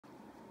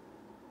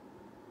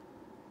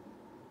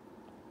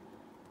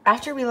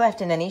After we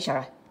left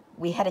Indonesia,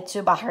 we headed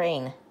to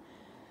Bahrain,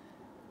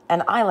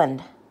 an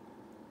island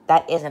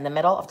that is in the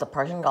middle of the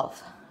Persian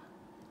Gulf.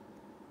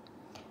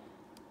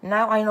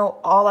 Now I know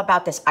all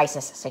about this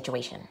ISIS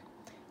situation.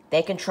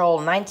 They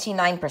control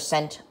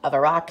 99% of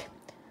Iraq,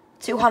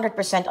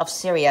 200% of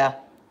Syria,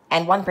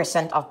 and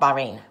 1% of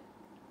Bahrain.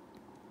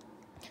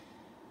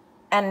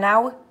 And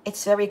now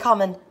it's very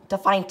common to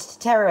find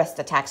terrorist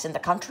attacks in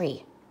the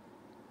country.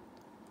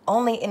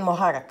 Only in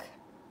Muharraq,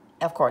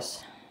 of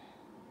course.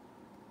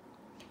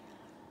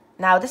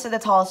 Now this is the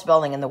tallest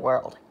building in the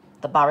world,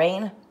 the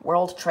Bahrain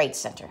World Trade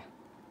Center.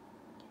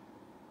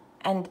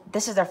 And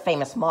this is their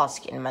famous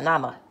mosque in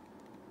Manama.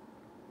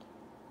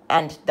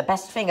 And the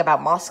best thing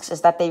about mosques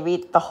is that they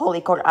read the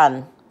Holy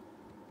Quran.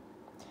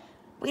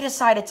 We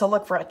decided to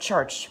look for a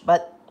church,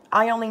 but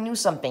I only knew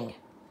something.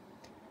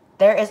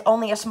 There is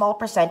only a small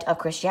percent of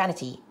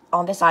Christianity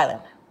on this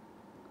island.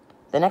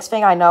 The next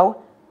thing I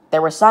know,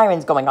 there were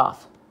sirens going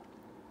off.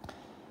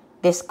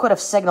 This could have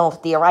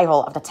signaled the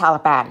arrival of the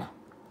Taliban.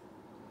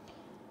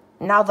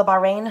 Now the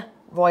Bahrain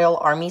Royal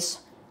Armies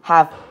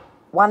have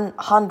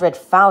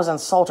 100,000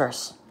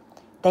 soldiers.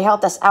 They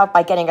helped us out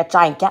by getting a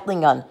giant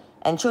Gatling gun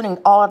and shooting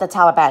all of the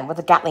Taliban with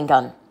a Gatling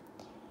gun.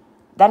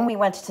 Then we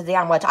went to the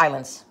Amwat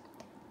Islands.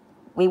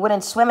 We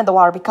wouldn't swim in the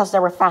water because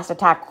there were fast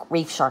attack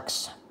reef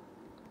sharks.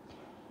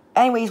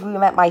 Anyways, we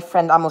met my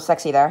friend Amo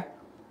Sexy there.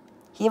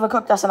 He even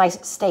cooked us a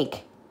nice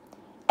steak.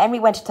 And we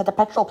went to the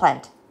petrol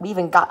plant. We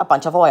even got a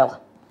bunch of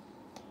oil.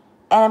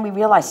 And we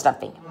realized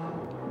something.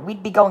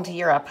 We'd be going to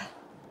Europe.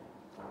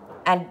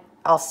 And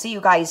I'll see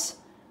you guys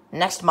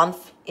next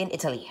month in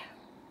Italy.